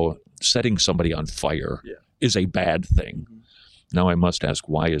and we go, setting somebody on fire is a bad thing. Mm-hmm. Now I must ask,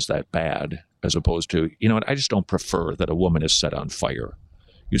 why is that bad? As opposed to, you know what, I just don't prefer that a woman is set on fire.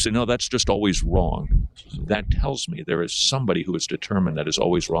 You say, no, that's just always wrong. That tells me there is somebody who is determined that is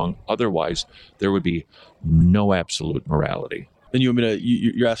always wrong. Otherwise, there would be no absolute morality. Then you want me to,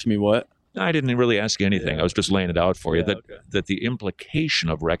 you're asking me what? I didn't really ask you anything. I was just laying it out for you, that the implication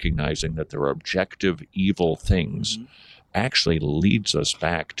of recognizing that there are objective evil things actually leads us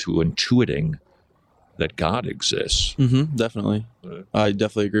back to intuiting that God exists. Mm-hmm, definitely. I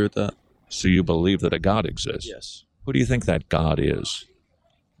definitely agree with that. So you believe that a God exists? Yes. Who do you think that God is?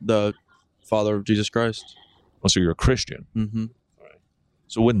 The Father of Jesus Christ. Oh, so you're a Christian? Mm-hmm. All right.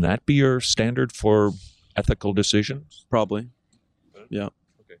 So wouldn't that be your standard for ethical decisions? Probably. Yeah.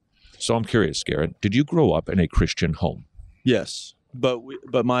 Okay. So I'm curious, Garrett, did you grow up in a Christian home? Yes. But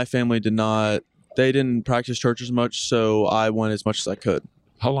my family did not, they didn't practice church as much, so I went as much as I could.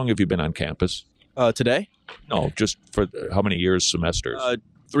 How long have you been on campus? Today? No, just for how many years, semesters?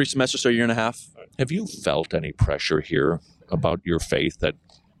 3 semesters, so a year and a half. Have you felt any pressure here about your faith that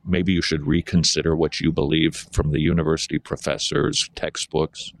maybe you should reconsider what you believe from the university professors,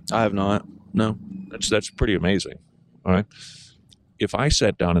 textbooks? I have not, no. That's pretty amazing, all right? If I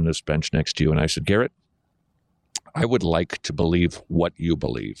sat down on this bench next to you and I said, Garrett, I would like to believe what you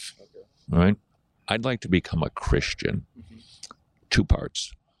believe, all right? I'd like to become a Christian. 2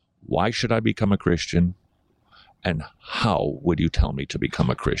 parts. Why should I become a Christian? And how would you tell me to become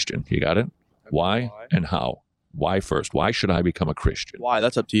a Christian? You got it? Why and how? Why first? Why should I become a Christian? Why?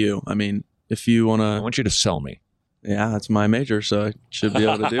 That's up to you. I mean, if you want to... I want you to sell me. Yeah, that's my major, so I should be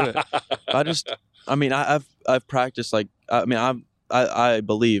able to do it. I've practiced, like, I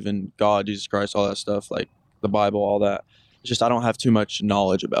believe in God, Jesus Christ, all that stuff, like the Bible, all that. It's just I don't have too much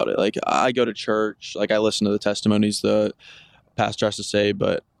knowledge about it. Like, I go to church, like I listen to the testimonies the pastor has to say,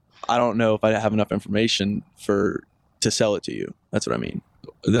 but I don't know if I have enough information to sell it to you. That's what I mean.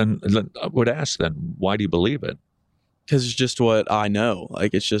 Then I would ask then, why do you believe it? Because it's just what I know.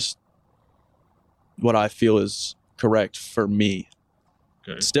 Like, it's just what I feel is correct for me.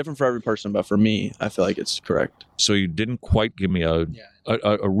 Okay. It's different for every person, but for me, I feel like it's correct. So you didn't quite give me a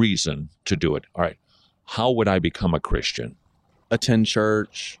reason to do it. All right. How would I become a Christian? Attend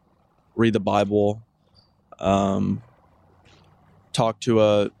church, read the Bible, talk to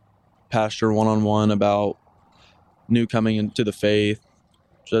a pastor one-on-one about new coming into the faith,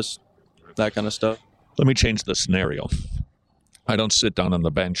 just that kind of stuff. Let me change the scenario. I don't sit down on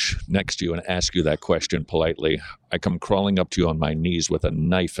the bench next to you and ask you that question politely. I come crawling up to you on my knees with a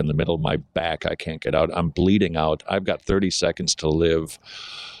knife in the middle of my back. I can't get out. I'm bleeding out. I've got 30 seconds to live.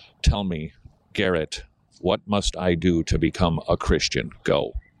 Tell me, Garrett, what must I do to become a Christian?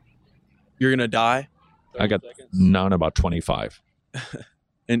 Go. You're going to die? I got none about 25.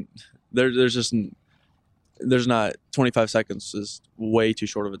 And there's not 25 seconds is way too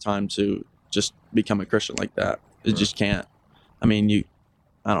short of a time to just become a Christian like that. It just can't. I mean,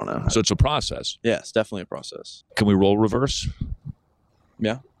 I don't know. So it's a process. Yeah, it's definitely a process. Can we roll reverse?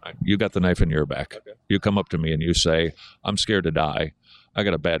 Yeah. You got the knife in your back. Okay. You come up to me and you say, I'm scared to die. I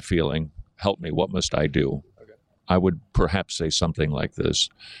got a bad feeling. Help me. What must I do? Okay. I would perhaps say something like this.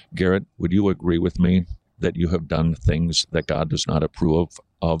 Garrett, would you agree with me that you have done things that God does not approve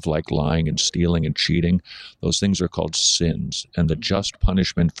of like lying and stealing and cheating, those things are called sins. And the just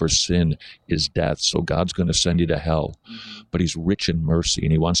punishment for sin is death. So God's going to send you to hell. But he's rich in mercy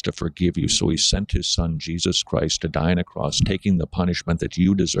and he wants to forgive you. So he sent his son, Jesus Christ, to die on a cross, taking the punishment that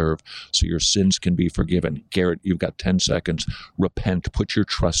you deserve so your sins can be forgiven. Garrett, you've got 10 seconds. Repent. Put your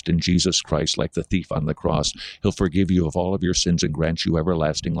trust in Jesus Christ like the thief on the cross. He'll forgive you of all of your sins and grant you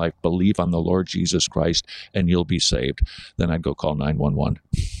everlasting life. Believe on the Lord Jesus Christ and you'll be saved. Then I'd go call 911.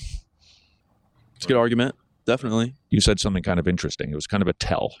 It's a good argument. Definitely. You said something kind of interesting. It was kind of a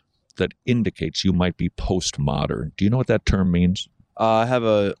tell that indicates you might be postmodern. Do you know what that term means? I have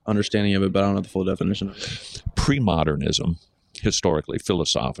a understanding of it, but I don't know the full definition of it. Pre-modernism, historically,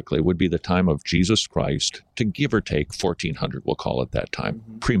 philosophically, would be the time of Jesus Christ to give or take 1400, we'll call it that time.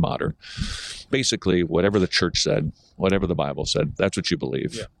 Pre-modern. Basically, whatever the church said, whatever the Bible said, that's what you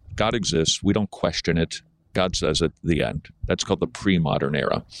believe. Yeah. God exists. We don't question it. God says at the end. That's called the pre-modern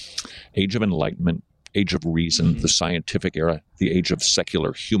era. Age of Enlightenment, age of reason, the scientific era, the age of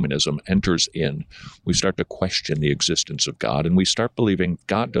secular humanism enters in. We start to question the existence of God, and we start believing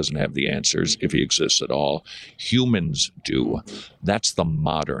God doesn't have the answers if he exists at all. Humans do. That's the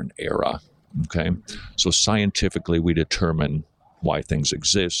modern era, okay? So scientifically, we determine why things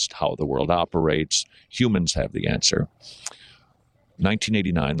exist, how the world operates. Humans have the answer.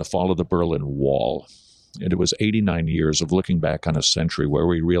 1989, the fall of the Berlin Wall. And it was 89 years of looking back on a century where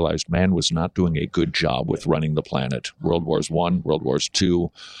we realized man was not doing a good job with running the planet. World Wars I, World Wars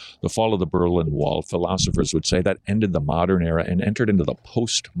II, the fall of the Berlin Wall, philosophers would say that ended the modern era and entered into the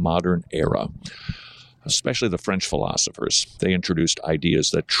postmodern era. Especially the French philosophers. They introduced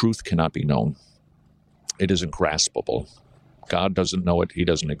ideas that truth cannot be known. It is ingraspable. God doesn't know it. He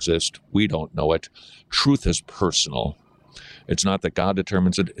doesn't exist. We don't know it. Truth is personal. It's not that God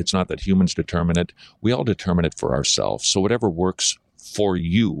determines it. It's not that humans determine it. We all determine it for ourselves. So whatever works for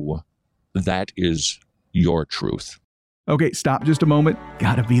you, that is your truth. Okay, stop just a moment.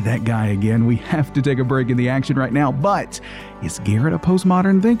 Gotta be that guy again. We have to take a break in the action right now. But is Garrett a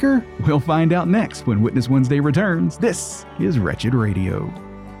postmodern thinker? We'll find out next when Witness Wednesday returns. This is Wretched Radio.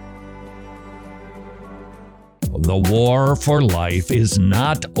 The war for life is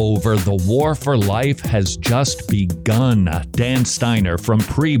not over. The war for life has just begun. Dan Steiner from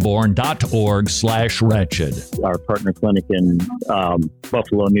preborn.org/wretched. Our partner clinic in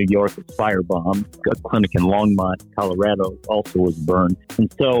Buffalo, New York was firebombed. A clinic in Longmont, Colorado also was burned.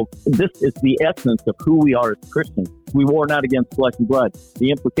 And so this is the essence of who we are as Christians. We war not against flesh and blood. The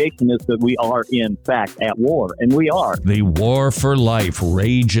implication is that we are, in fact, at war, and we are. The war for life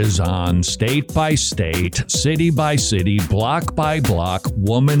rages on, state by state, city by city, block by block,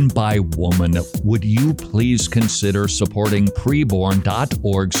 woman by woman. Would you please consider supporting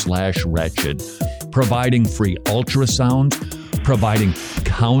preborn.org/wretched, providing free ultrasounds, providing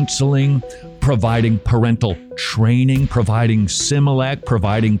counseling, providing parental training, providing Similac,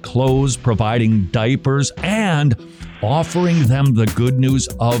 providing clothes, providing diapers, and offering them the good news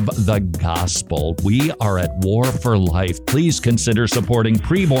of the gospel. We are at war for life. Please consider supporting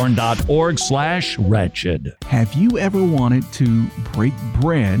preborn.org/wretched. Have you ever wanted to break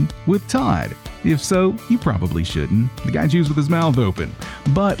bread with Todd? If so, you probably shouldn't. The guy chews with his mouth open.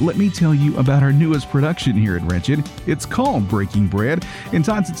 But let me tell you about our newest production here at Wretched. It's called Breaking Bread, and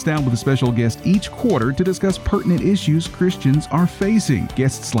Todd sits down with a special guest each quarter to discuss pertinent issues Christians are facing.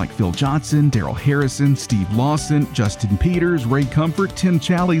 Guests like Phil Johnson, Daryl Harrison, Steve Lawson, Justin Peters, Ray Comfort, Tim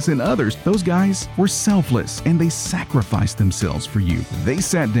Challies, and others. Those guys were selfless, and they sacrificed themselves for you. They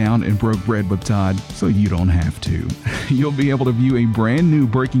sat down and broke bread with Todd, so you don't have to. You'll be able to view a brand new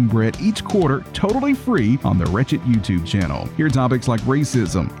Breaking Bread each quarter, totally free on the Wretched YouTube channel. Hear topics like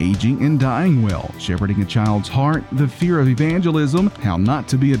racism, aging and dying well, shepherding a child's heart, the fear of evangelism, how not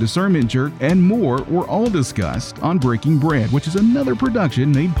to be a discernment jerk, and more were all discussed on Breaking Bread, which is another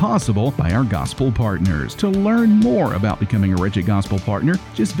production made possible by our gospel partners. To learn more about becoming a Wretched Gospel partner,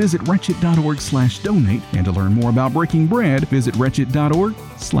 just visit wretched.org/donate, and to learn more about Breaking Bread, visit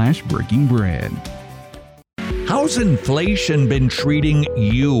wretched.org/breakingbread. How's inflation been treating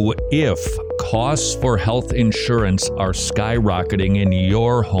you if costs for health insurance are skyrocketing in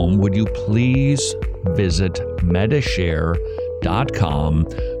your home? Would you please visit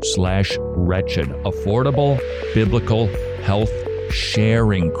medishare.com/wretched. Affordable biblical health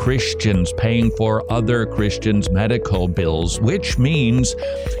sharing. Christians paying for other Christians' medical bills, which means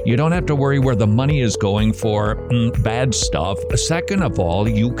you don't have to worry where the money is going for bad stuff. Second of all,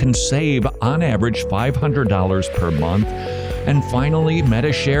 you can save on average $500 per month. And finally,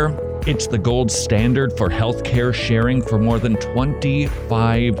 Medishare, it's the gold standard for healthcare sharing for more than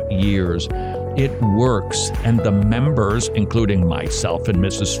 25 years. It works, and the members, including myself and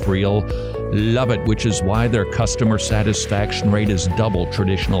Mrs. Friel, love it, which is why their customer satisfaction rate is double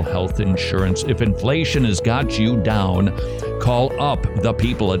traditional health insurance. If inflation has got you down, call up the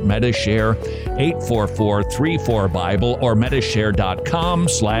people at Medishare, 844-34-BIBLE or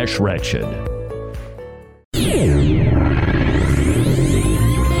Medishare.com/wretched.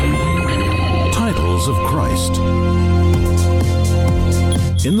 Titles of Christ.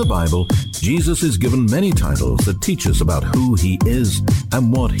 In the Bible, Jesus is given many titles that teach us about who he is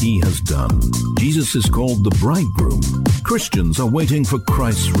and what he has done. Jesus is called the bridegroom. Christians are waiting for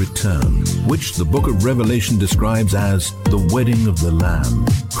Christ's return, which the book of Revelation describes as the wedding of the Lamb.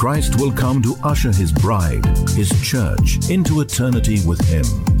 Christ will come to usher his bride, his church, into eternity with him.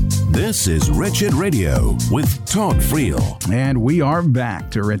 This is Wretched Radio with Todd Friel. And we are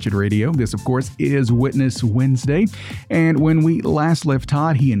back to Wretched Radio. This, of course, is Witness Wednesday. And when we last left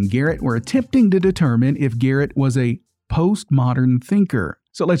Todd, he and Garrett were attempting to determine if Garrett was a postmodern thinker.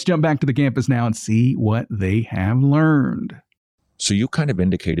 So let's jump back to the campus now and see what they have learned. So you kind of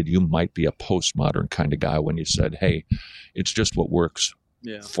indicated you might be a postmodern kind of guy when you said, hey, it's just what works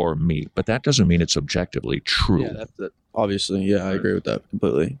for me. But that doesn't mean it's objectively true. Yeah, that's obviously, yeah, I agree with that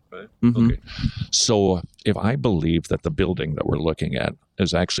completely. Right. Okay. So if I believe that the building that we're looking at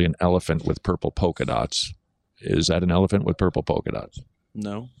is actually an elephant with purple polka dots, is that an elephant with purple polka dots?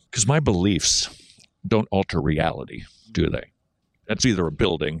 No. Because my beliefs don't alter reality, do they? That's either a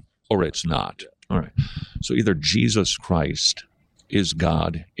building or it's not. All right. So either Jesus Christ is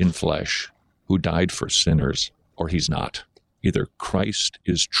God in flesh who died for sinners, or he's not. Either Christ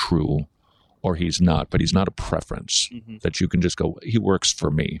is true or he's not, but he's not a preference that you can just go, he works for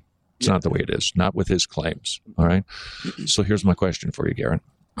me. It's not the way it is, not with his claims. All right. So here's my question for you, Garrett.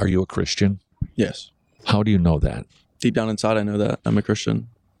 Are you a Christian? Yes. How do you know that? Deep down inside, I know that I'm a Christian.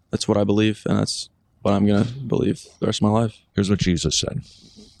 That's what I believe, and that's what I'm going to believe the rest of my life. Here's what Jesus said.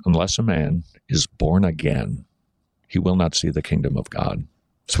 Unless a man is born again, he will not see the kingdom of God.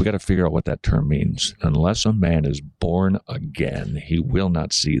 So we got to figure out what that term means. Unless a man is born again, he will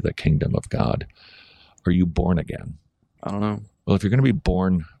not see the kingdom of God. Are you born again? I don't know. Well, if you're going to be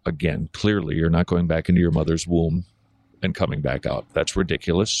born again, clearly you're not going back into your mother's womb and coming back out. That's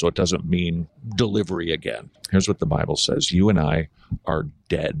ridiculous. So it doesn't mean delivery again. Here's what the Bible says. You and I are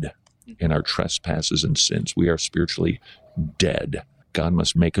dead in our trespasses and sins. We are spiritually dead. God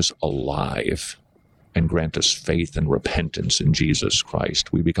must make us alive and grant us faith and repentance in Jesus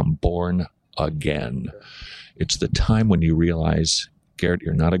Christ. We become born again. It's the time when you realize, Garrett,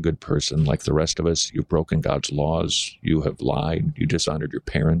 you're not a good person like the rest of us. You've broken God's laws. You have lied. You dishonored your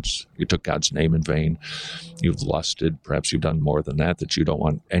parents. You took God's name in vain. You've lusted. Perhaps you've done more than that you don't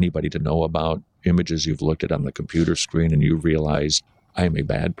want anybody to know about. Images you've looked at on the computer screen, and you realize, I am a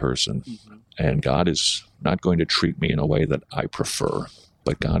bad person, and God is not going to treat me in a way that I prefer.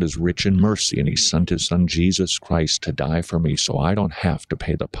 But God is rich in mercy, and he sent his son Jesus Christ to die for me so I don't have to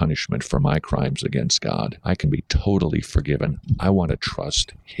pay the punishment for my crimes against God. I can be totally forgiven. I want to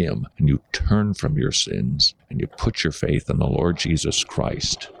trust him. And you turn from your sins, and you put your faith in the Lord Jesus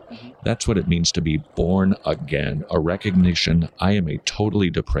Christ. That's what it means to be born again, a recognition I am a totally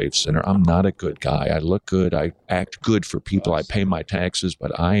depraved sinner. I'm not a good guy. I look good. I act good for people. I pay my taxes,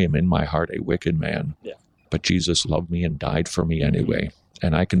 but I am in my heart a wicked man. But Jesus loved me and died for me anyway.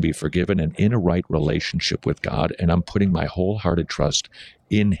 And I can be forgiven and in a right relationship with God, and I'm putting my wholehearted trust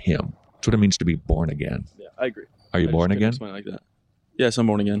in him. That's what it means to be born again. Yeah, I agree. Are you born again? Like that. Yes, I'm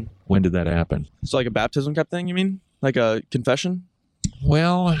born again. When did that happen? It's like a baptism type thing, you mean? Like a confession?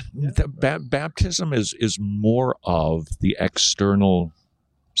 Well, baptism is more of the external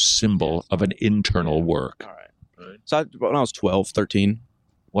symbol of an internal work. All right. So when I was 12, 13.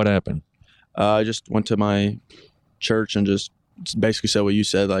 What happened? I just went to my church and just basically said what you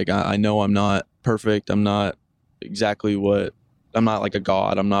said. Like, I know I'm not perfect. I'm not I'm not like a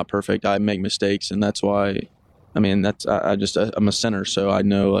god. I'm not perfect. I make mistakes. And that's why, I'm a sinner. So I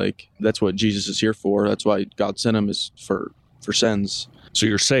know, like, that's what Jesus is here for. That's why God sent him, is for sins. So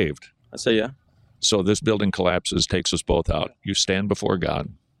you're saved? I say, yeah. So this building collapses, takes us both out. You stand before God,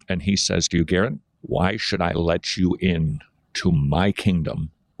 and he says to you, Garrett, why should I let you in to my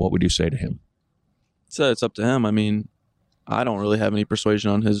kingdom? What would you say to him? So it's up to him. I mean, I don't really have any persuasion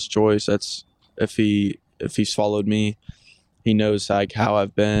on his choice. That's if he's followed me, he knows like how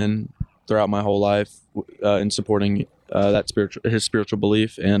I've been throughout my whole life in supporting his spiritual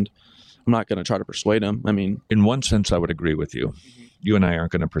belief, and I'm not going to try to persuade him. I mean, in one sense, I would agree with you. You and I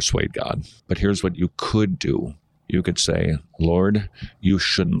aren't going to persuade God, but here's what you could do. You could say, Lord, you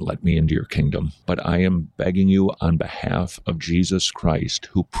shouldn't let me into your kingdom, but I am begging you on behalf of Jesus Christ,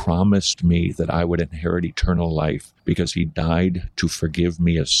 who promised me that I would inherit eternal life because he died to forgive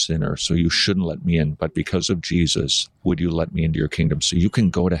me a sinner. So you shouldn't let me in, but because of Jesus, would you let me into your kingdom? So you can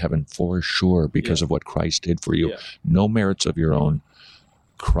go to heaven for sure because of what Christ did for you. No merits of your own.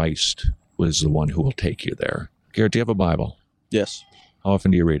 Christ was the one who will take you there. Garrett, do you have a Bible? Yes. How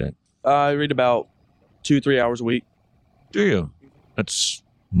often do you read it? I read about 2-3 hours a week. Do you? That's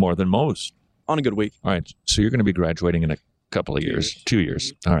more than most. On a good week. All right. So you're going to be graduating in a couple of years. 2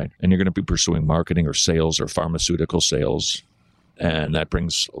 years. All right. And you're going to be pursuing marketing or sales or pharmaceutical sales. And that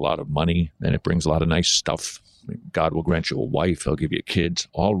brings a lot of money and it brings a lot of nice stuff. God will grant you a wife. He'll give you kids.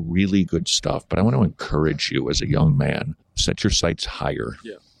 All really good stuff. But I want to encourage you as a young man, set your sights higher.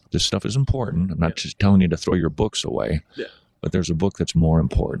 Yeah. This stuff is important. I'm not just telling you to throw your books away. Yeah. But there's a book that's more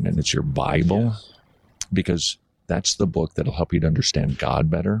important, and it's your Bible, because that's the book that'll help you to understand God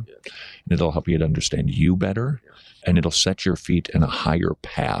better, and it'll help you to understand you better, and it'll set your feet in a higher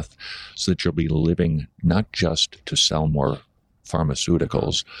path so that you'll be living not just to sell more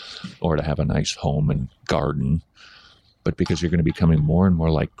pharmaceuticals or to have a nice home and garden, but because you're going to be becoming more and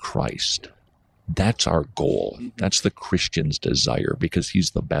more like Christ. That's our goal. That's the Christian's desire, because he's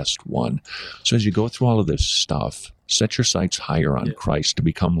the best one. So as you go through all of this stuff, set your sights higher on Christ to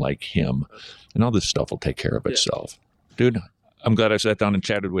become like him, and all this stuff will take care of itself. Dude, I'm glad I sat down and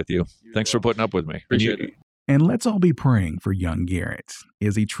chatted with you. Thanks for putting up with me. Appreciate it. And let's all be praying for young Garrett.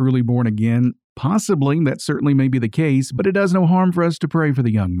 Is he truly born again? Possibly. That certainly may be the case, but it does no harm for us to pray for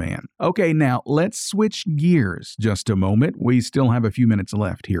the young man. Okay, now let's switch gears just a moment. We still have a few minutes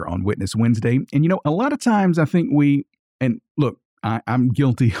left here on Witness Wednesday. And a lot of times I think look, I'm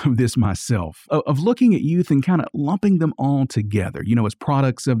guilty of this myself, of looking at youth and kind of lumping them all together, as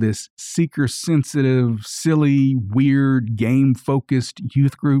products of this seeker-sensitive, silly, weird, game-focused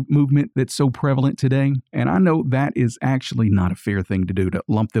youth group movement that's so prevalent today. And I know that is actually not a fair thing to do, to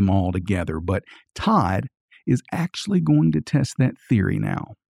lump them all together, but Todd is actually going to test that theory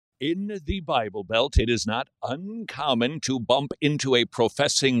now. In the Bible Belt, it is not uncommon to bump into a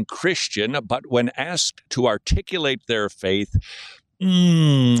professing Christian, but when asked to articulate their faith,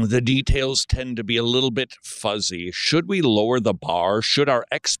 the details tend to be a little bit fuzzy. Should we lower the bar? Should our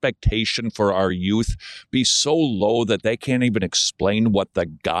expectation for our youth be so low that they can't even explain what the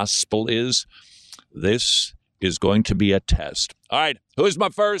gospel is? This is going to be a test. All right, who's my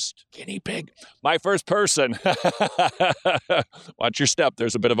first guinea pig? My first person. Watch your step.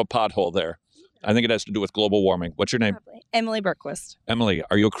 There's a bit of a pothole there. I think it has to do with global warming. What's your name? Probably. Emily Berquist. Emily,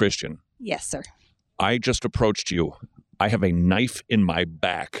 are you a Christian? Yes, sir. I just approached you. I have a knife in my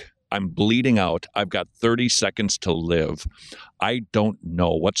back. I'm bleeding out. I've got 30 seconds to live. I don't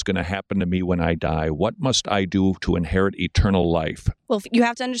know what's going to happen to me when I die. What must I do to inherit eternal life? Well, you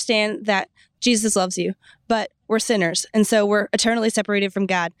have to understand that Jesus loves you, but we're sinners, and so we're eternally separated from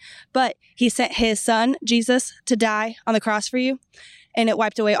God. But he sent his son, Jesus, to die on the cross for you, and it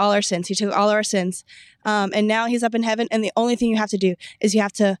wiped away all our sins. He took all our sins, and now he's up in heaven, and the only thing you have to do is you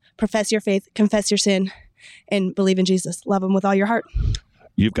have to profess your faith, confess your sin, and believe in Jesus. Love him with all your heart.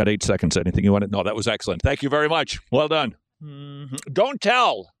 You've got 8 seconds. Anything you want to? No, that was excellent. Thank you very much. Well done. Don't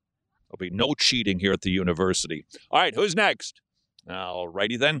tell. There'll be no cheating here at the university. All right, who's next? All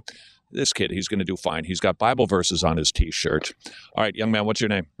righty then. This kid, he's going to do fine. He's got Bible verses on his T-shirt. All right, young man, what's your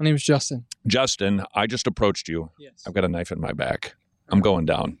name? My name is Justin. Justin, I just approached you. Yes. I've got a knife in my back. I'm going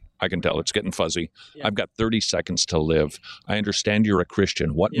down. I can tell it's getting fuzzy. Yeah. I've got 30 seconds to live. I understand you're a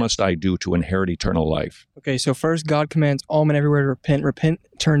Christian. What must I do to inherit eternal life? Okay, so first, God commands all men everywhere to repent. Repent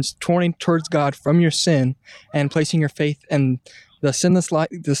turns towards God from your sin and placing your faith in the sinless life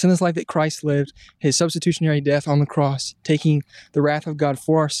that Christ lived, his substitutionary death on the cross, taking the wrath of God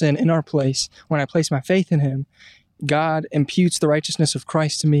for our sin in our place. When I place my faith in him, God imputes the righteousness of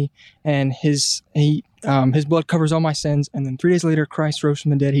Christ to me, and his blood covers all my sins. And then 3 days later, Christ rose from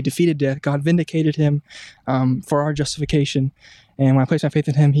the dead. He defeated death. God vindicated him for our justification. And when I place my faith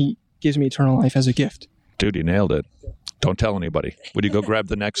in him, he gives me eternal life as a gift. Dude, you nailed it. Don't tell anybody. Would you go grab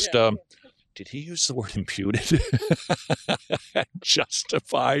the next... Did he use the word imputed?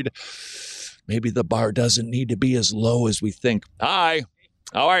 Justified. Maybe the bar doesn't need to be as low as we think. Hi.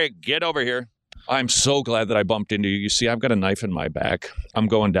 How are you? Get over here. I'm so glad that I bumped into you. You see, I've got a knife in my back. I'm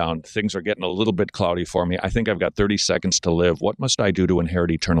going down. Things are getting a little bit cloudy for me. I think I've got 30 seconds to live. What must I do to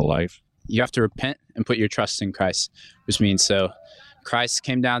inherit eternal life? You have to repent and put your trust in Christ, which means Christ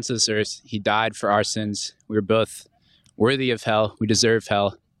came down to this earth. He died for our sins. We were both worthy of hell. We deserve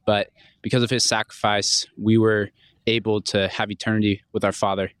hell. But because of his sacrifice, we were able to have eternity with our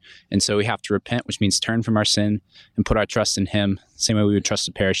Father. And so we have to repent, which means turn from our sin and put our trust in him. Same way we would trust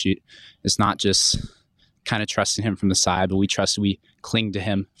a parachute. It's not just kind of trusting him from the side, but we cling to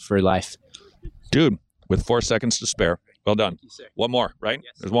him for life. Dude, with 4 seconds to spare. Well done. One more, right?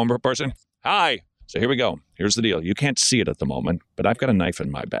 Yes. There's one more person. Hi. So here we go. Here's the deal. You can't see it at the moment, but I've got a knife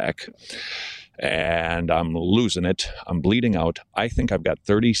in my back and I'm losing it. I'm bleeding out. I think I've got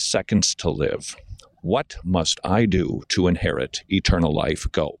 30 seconds to live. What must I do to inherit eternal life?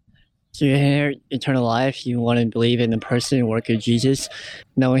 Go. To inherit eternal life, you want to believe in the person and work of Jesus,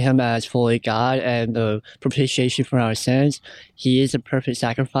 knowing him as fully God and the propitiation for our sins. He is a perfect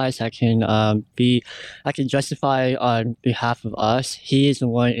sacrifice that can justify on behalf of us. He is the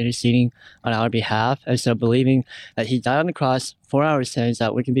one interceding on our behalf. And so believing that he died on the cross for our sins,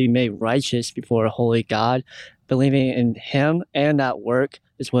 that we can be made righteous before a holy God, believing in him and that work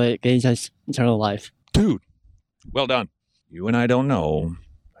is what gains us eternal life. Dude, well done. You and I don't know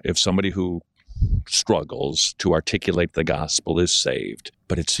if somebody who struggles to articulate the gospel is saved.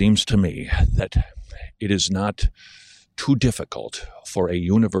 But it seems to me that it is not too difficult for a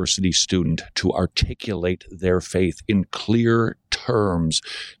university student to articulate their faith in clear terms,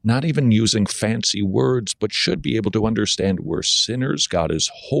 not even using fancy words, but should be able to understand we're sinners. God is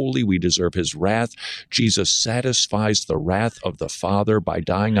holy. We deserve his wrath. Jesus satisfies the wrath of the Father by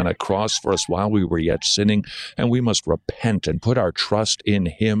dying on a cross for us while we were yet sinning, and we must repent and put our trust in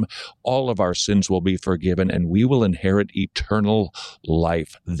him. All of our sins will be forgiven, and we will inherit eternal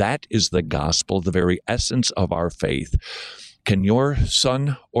life. That is the gospel, the very essence of our faith. Can your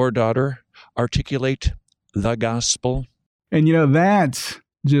son or daughter articulate the gospel? And that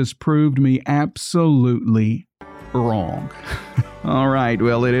just proved me absolutely wrong. All right,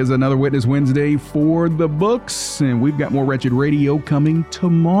 well, it is another Witness Wednesday for the books, and we've got more Wretched Radio coming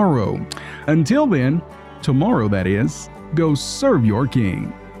tomorrow. Until then, tomorrow that is, go serve your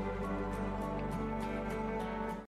King.